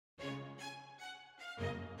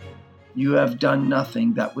you have done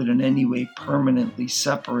nothing that would in any way permanently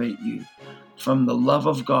separate you from the love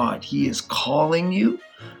of God. He is calling you,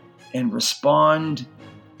 and respond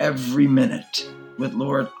every minute with,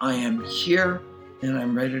 Lord, I am here and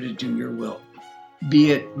I'm ready to do your will.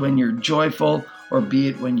 Be it when you're joyful or be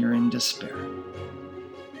it when you're in despair.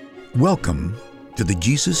 Welcome to the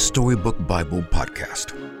Jesus Storybook Bible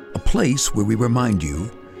Podcast, a place where we remind you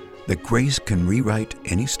that grace can rewrite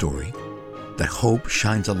any story, that hope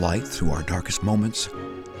shines a light through our darkest moments,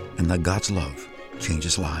 and that God's love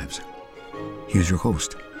changes lives. Here's your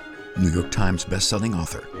host, New York Times bestselling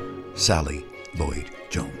author, Sally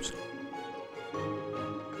Lloyd-Jones.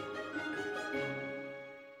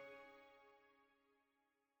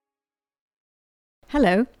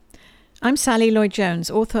 Hello, I'm Sally Lloyd-Jones,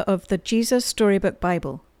 author of the Jesus Storybook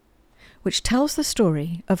Bible, which tells the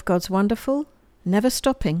story of God's wonderful, never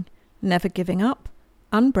stopping, never giving up,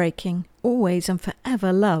 unbreaking, always and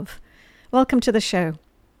forever love. Welcome to the show.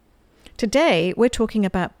 Today we're talking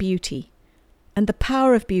about beauty and the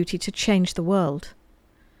power of beauty to change the world.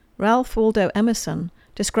 Ralph Waldo Emerson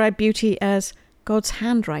described beauty as God's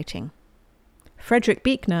handwriting. Frederick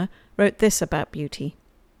Buechner wrote this about beauty.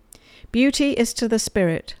 Beauty is to the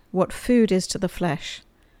spirit what food is to the flesh.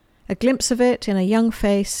 A glimpse of it in a young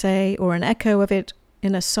face, say, or an echo of it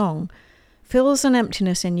in a song, fills an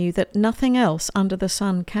emptiness in you that nothing else under the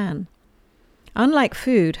sun can. Unlike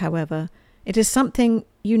food, however, it is something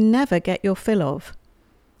you never get your fill of.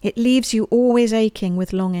 It leaves you always aching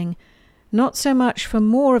with longing, not so much for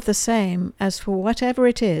more of the same as for whatever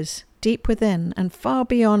it is, deep within and far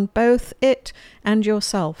beyond both it and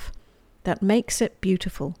yourself, that makes it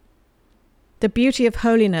beautiful. The beauty of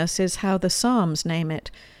holiness is how the Psalms name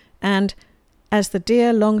it, and as the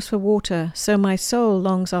deer longs for water, so my soul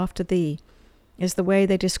longs after thee, is the way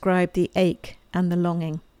they describe the ache and the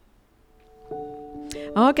longing.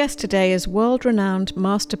 Our guest today is world-renowned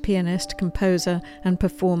master pianist, composer, and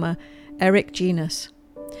performer Eric Genuis.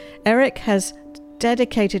 Eric has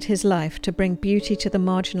dedicated his life to bring beauty to the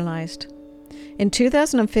marginalized. In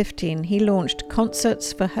 2015, he launched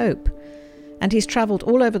Concerts for Hope, and he's traveled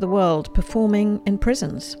all over the world performing in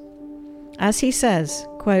prisons. As he says,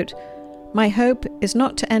 quote, "My hope is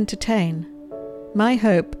not to entertain. My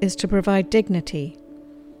hope is to provide dignity.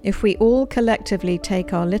 If we all collectively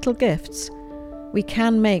take our little gifts, we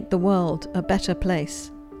can make the world a better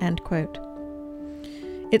place." End quote.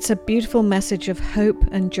 It's a beautiful message of hope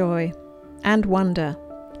and joy and wonder.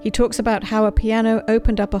 He talks about how a piano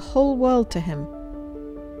opened up a whole world to him.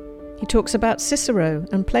 He talks about Cicero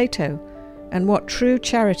and Plato and what true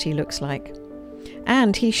charity looks like.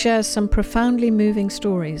 And he shares some profoundly moving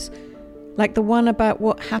stories, like the one about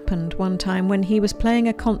what happened one time when he was playing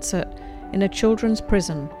a concert in a children's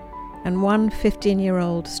prison and one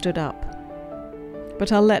 15-year-old stood up.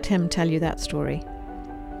 But I'll let him tell you that story.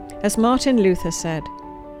 As Martin Luther said,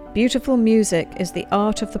 "Beautiful music is the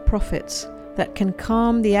art of the prophets that can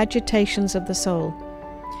calm the agitations of the soul.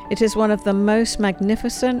 It is one of the most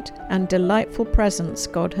magnificent and delightful presents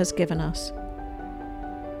God has given us."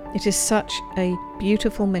 It is such a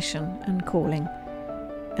beautiful mission and calling,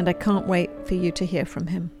 and I can't wait for you to hear from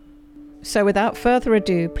him. So without further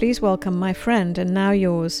ado, please welcome my friend and now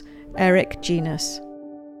yours, Eric Genuis.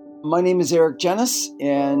 My name is Eric Genuis,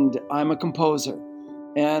 and I'm a composer.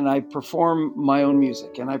 And I perform my own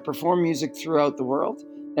music, and I perform music throughout the world,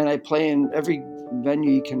 and I play in every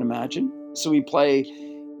venue you can imagine. So we play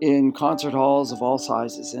in concert halls of all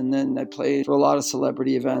sizes, and then I play for a lot of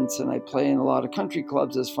celebrity events, and I play in a lot of country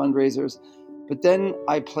clubs as fundraisers. But then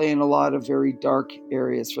I play in a lot of very dark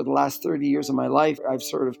areas. For the last 30 years of my life, I've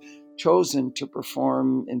sort of chosen to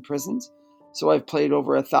perform in prisons. So I've played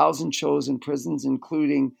over 1,000 shows in prisons,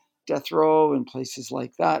 including death row and places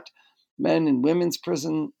like that, men and women's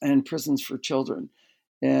prison, and prisons for children.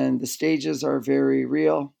 And the stages are very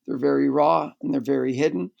real, they're very raw, and they're very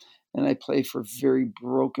hidden. And I play for very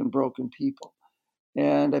broken people.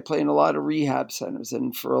 And I play in a lot of rehab centers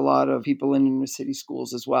and for a lot of people in inner city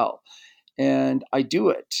schools as well. And I do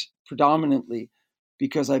it predominantly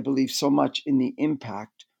because I believe so much in the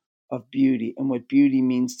impact of beauty and what beauty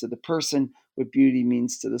means to the person, what beauty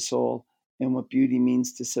means to the soul, and what beauty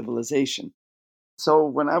means to civilization. So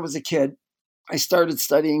when I was a kid, I started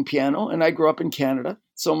studying piano, and I grew up in Canada.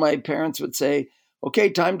 So my parents would say, "Okay,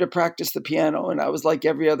 time to practice the piano." And I was like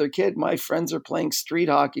every other kid. My friends are playing street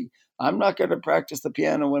hockey. I'm not going to practice the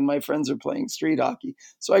piano when my friends are playing street hockey.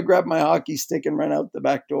 So I grabbed my hockey stick and ran out the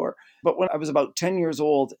back door. But when I was about 10 years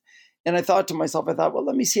old, and I thought to myself, well,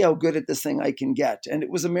 let me see how good at this thing I can get. And it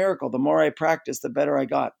was a miracle. The more I practiced, the better I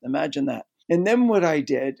got. Imagine that. And then what I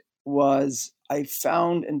did was I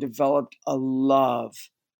found and developed a love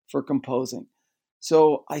for composing.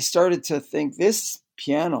 So I started to think this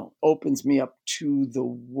piano opens me up to the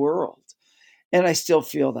world. And I still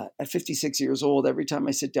feel that at 56 years old, every time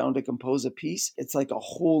I sit down to compose a piece, it's like a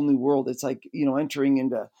whole new world. It's like, entering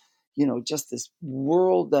into, just this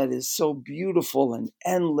world that is so beautiful and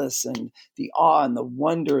endless, and the awe and the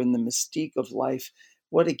wonder and the mystique of life.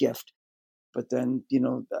 What a gift. But then,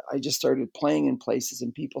 I just started playing in places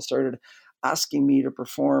and people started asking me to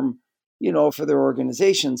perform, for their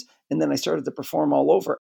organizations. And then I started to perform all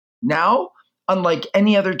over. Now, unlike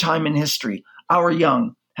any other time in history, our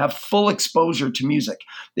young have full exposure to music.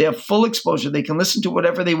 They have full exposure. They can listen to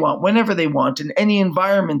whatever they want, whenever they want, in any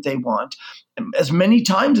environment they want, as many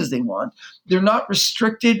times as they want. They're not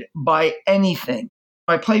restricted by anything.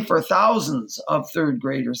 I play for thousands of third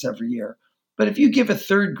graders every year. But if you give a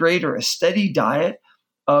third grader a steady diet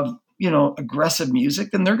of, aggressive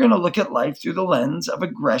music, then they're going to look at life through the lens of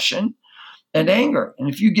aggression and anger. And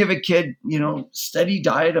if you give a kid, steady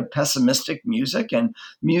diet of pessimistic music and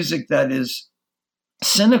music that is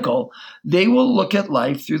cynical, they will look at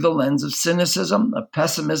life through the lens of cynicism, of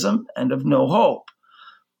pessimism, and of no hope.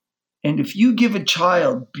 And if you give a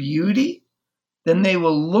child beauty, then they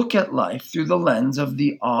will look at life through the lens of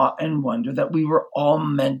the awe and wonder that we were all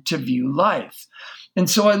meant to view life. And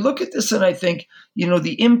so I look at this and I think,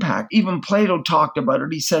 the impact. Even Plato talked about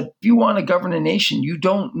it. He said, if you want to govern a nation, you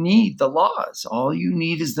don't need the laws. All you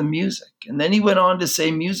need is the music. And then he went on to say,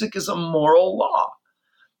 music is a moral law.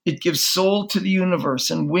 It gives soul to the universe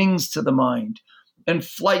and wings to the mind and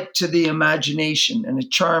flight to the imagination and a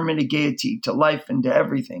charm and a gaiety to life and to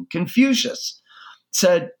everything. Confucius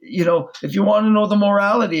said, if you want to know the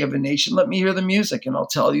morality of a nation, let me hear the music and I'll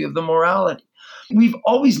tell you of the morality. We've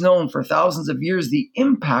always known for thousands of years the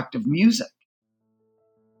impact of music.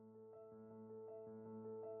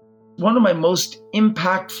 One of my most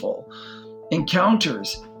impactful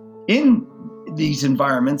encounters in these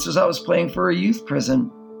environments is I was playing for a youth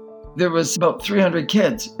prison. There was about 300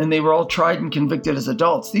 kids, and they were all tried and convicted as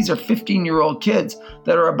adults. These are 15-year-old kids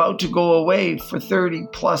that are about to go away for 30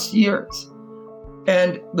 plus years.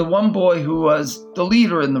 And the one boy who was the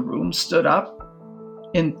leader in the room stood up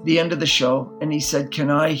in the end of the show, and he said, "Can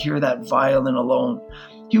I hear that violin alone?"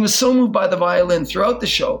 He was so moved by the violin throughout the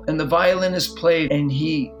show, and the violinist played, and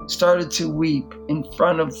he started to weep in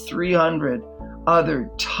front of 300 other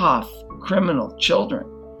tough criminal children.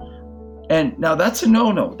 And now that's a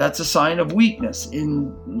no-no. That's a sign of weakness.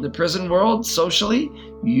 In the prison world, socially,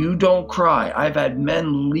 you don't cry. I've had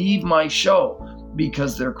men leave my show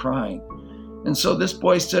because they're crying. And so this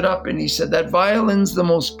boy stood up and he said, "That violin's the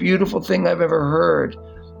most beautiful thing I've ever heard.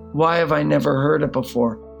 Why have I never heard it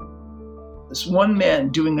before?" This one man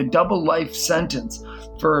doing a double life sentence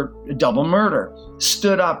for a double murder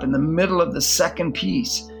stood up in the middle of the second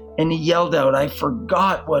piece and he yelled out, "I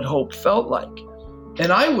forgot what hope felt like."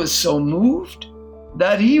 And I was so moved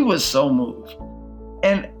that he was so moved.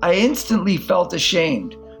 And I instantly felt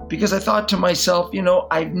ashamed because I thought to myself,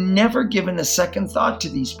 I've never given a second thought to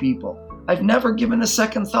these people. I've never given a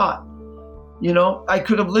second thought. I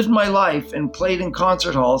could have lived my life and played in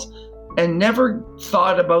concert halls and never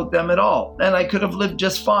thought about them at all. And I could have lived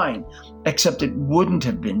just fine, except it wouldn't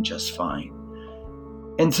have been just fine.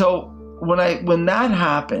 And so when that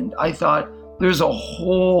happened, I thought there's a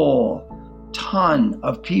whole ton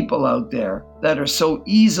of people out there that are so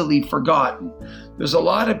easily forgotten. There's a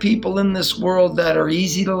lot of people in this world that are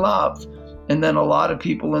easy to love, and then a lot of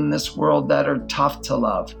people in this world that are tough to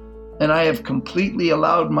love. And I have completely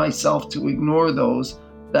allowed myself to ignore those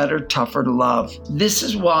that are tougher to love. This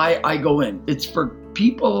is why I go in. It's for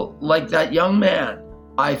people like that young man.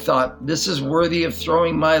 I thought, this is worthy of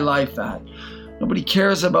throwing my life at. Nobody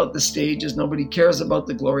cares about the stages. Nobody cares about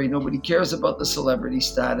the glory. Nobody cares about the celebrity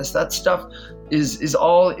status. That stuff is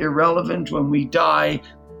all irrelevant when we die.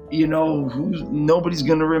 Nobody's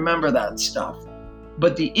going to remember that stuff.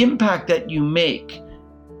 But the impact that you make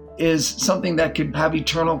is something that could have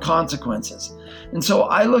eternal consequences. And so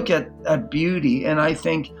I look at beauty and I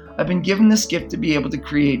think, I've been given this gift to be able to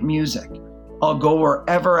create music. I'll go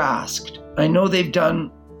wherever asked. I know they've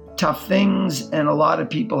done tough things and a lot of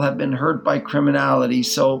people have been hurt by criminality.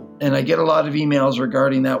 And I get a lot of emails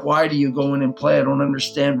regarding that. Why do you go in and play? I don't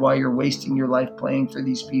understand why you're wasting your life playing for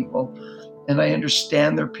these people. And I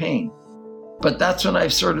understand their pain. But that's when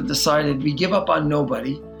I've sort of decided we give up on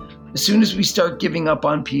nobody. As soon as we start giving up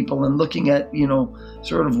on people and looking at,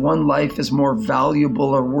 sort of one life as more valuable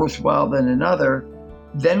or worthwhile than another,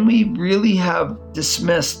 then we really have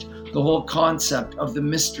dismissed the whole concept of the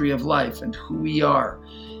mystery of life and who we are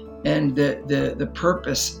and the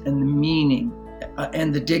purpose and the meaning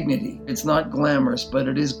and the dignity. It's not glamorous, but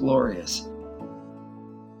it is glorious.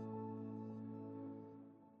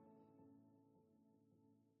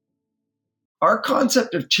 Our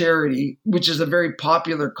concept of charity, which is a very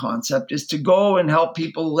popular concept, is to go and help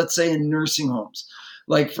people, let's say in nursing homes.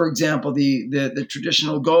 Like, for example, the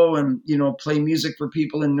traditional go and, play music for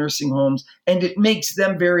people in nursing homes, and it makes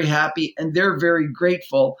them very happy and they're very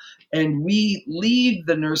grateful. And we leave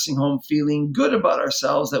the nursing home feeling good about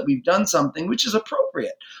ourselves that we've done something which is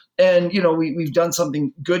appropriate. And, we've done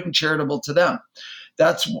something good and charitable to them.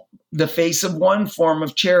 That's the face of one form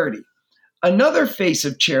of charity. Another face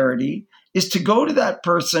of charity is to go to that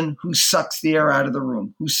person who sucks the air out of the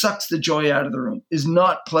room, who sucks the joy out of the room, is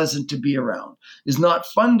not pleasant to be around, is not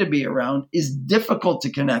fun to be around, is difficult to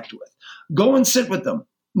connect with. Go and sit with them.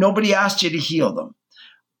 Nobody asked you to heal them.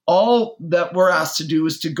 All that we're asked to do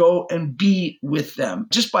is to go and be with them.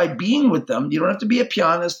 Just by being with them, you don't have to be a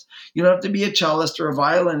pianist, you don't have to be a cellist or a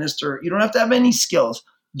violinist, or you don't have to have any skills.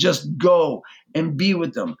 Just go and be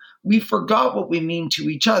with them. We forgot what we mean to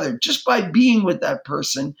each other. Just by being with that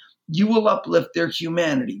person, you will uplift their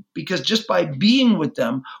humanity, because just by being with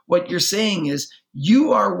them, what you're saying is,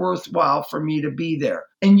 you are worthwhile for me to be there,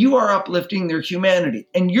 and you are uplifting their humanity.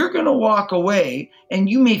 And you're going to walk away and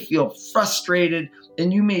you may feel frustrated,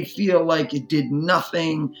 and you may feel like it did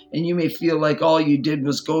nothing, and you may feel like all you did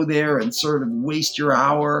was go there and sort of waste your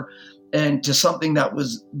hour and to something that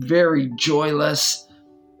was very joyless.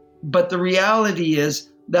 But the reality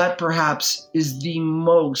is that perhaps is the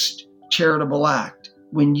most charitable act.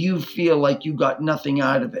 When you feel like you got nothing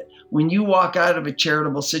out of it, when you walk out of a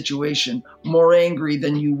charitable situation more angry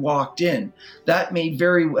than you walked in, that may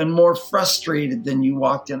and more frustrated than you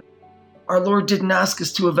walked in. Our Lord didn't ask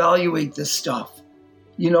us to evaluate this stuff.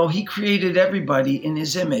 He created everybody in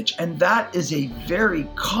his image, and that is a very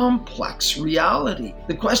complex reality.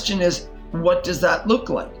 The question is, what does that look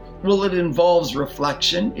like? Well, it involves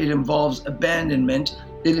reflection, it involves abandonment,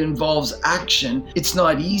 it involves action. It's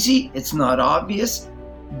not easy, it's not obvious,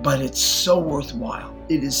 but it's so worthwhile.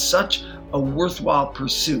 It is such a worthwhile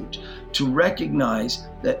pursuit to recognize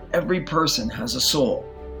that every person has a soul,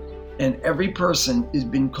 and every person has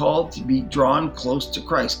been called to be drawn close to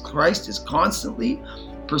Christ. Christ is constantly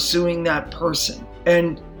pursuing that person,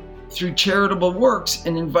 and through charitable works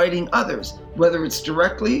and inviting others, whether it's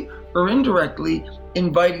directly or indirectly,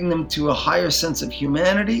 inviting them to a higher sense of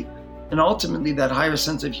humanity, and ultimately that higher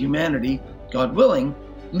sense of humanity, God willing,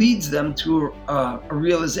 leads them to a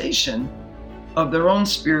realization of their own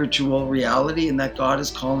spiritual reality and that God is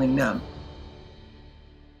calling them.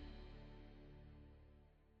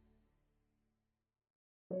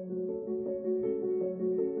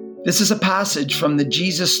 This is a passage from the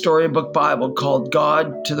Jesus Storybook Bible called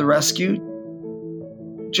God to the Rescue.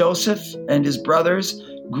 Joseph and his brothers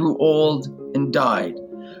grew old and died,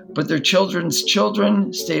 but their children's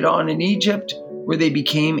children stayed on in Egypt, where they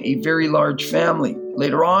became a very large family.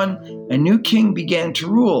 Later on, a new king began to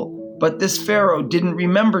rule, but this Pharaoh didn't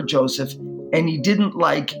remember Joseph, and he didn't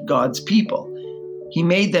like God's people. He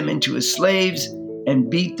made them into his slaves and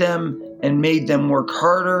beat them and made them work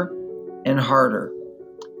harder and harder.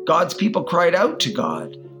 God's people cried out to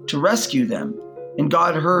God to rescue them, and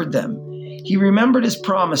God heard them. He remembered his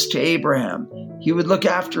promise to Abraham. He would look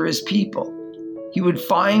after his people. He would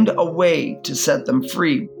find a way to set them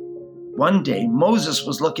free. One day, Moses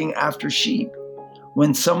was looking after sheep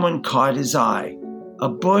when someone caught his eye. A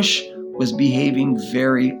bush was behaving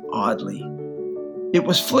very oddly. It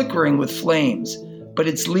was flickering with flames, but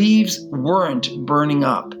its leaves weren't burning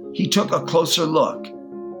up. He took a closer look.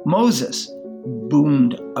 "Moses,"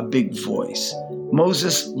 boomed a big voice.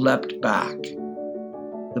 Moses leapt back.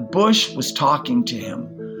 The bush was talking to him.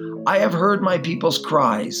 "I have heard my people's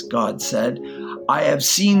cries," God said. "I have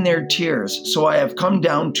seen their tears, so I have come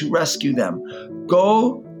down to rescue them.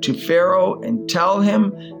 Go to Pharaoh and tell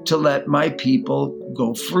him to let my people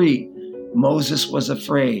go free." Moses was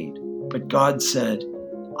afraid, but God said,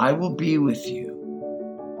 "I will be with you."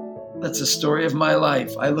 That's the story of my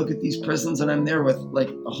life. I look at these prisons and I'm there with like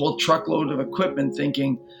a whole truckload of equipment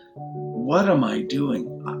thinking, what am I doing?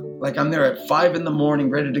 Like I'm there at 5 a.m,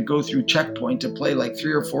 ready to go through checkpoint to play like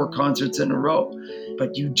 3 or 4 concerts in a row.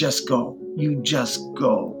 But you just go.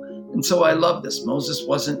 And so I love this. Moses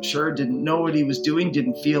wasn't sure, didn't know what he was doing,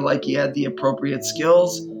 didn't feel like he had the appropriate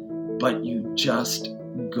skills, but you just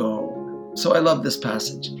go. So I love this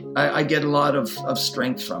passage. I get a lot of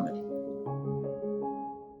strength from it.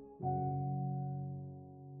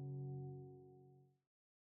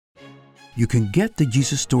 You can get the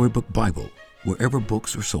Jesus Storybook Bible wherever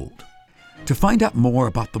books are sold. To find out more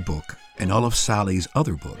about the book and all of Sally's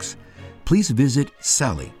other books, please visit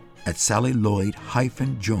Sally at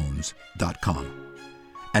sallylloyd-jones.com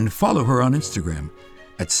and follow her on Instagram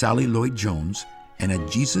at Sally Lloyd Jones and a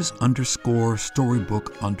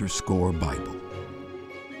Jesus_storybook_Bible.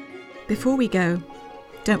 Before we go,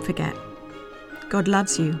 don't forget, God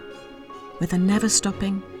loves you with a never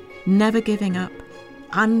stopping, never giving up,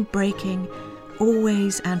 unbreaking,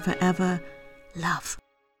 always and forever love.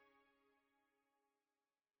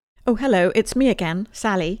 Oh, hello, it's me again,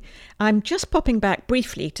 Sally. I'm just popping back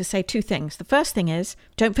briefly to say two things. The first thing is,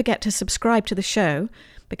 don't forget to subscribe to the show,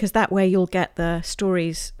 because that way you'll get the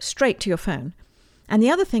stories straight to your phone. And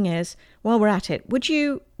the other thing is, while we're at it, would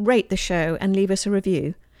you rate the show and leave us a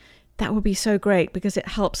review? That would be so great, because it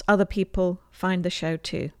helps other people find the show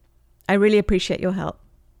too. I really appreciate your help.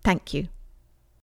 Thank you.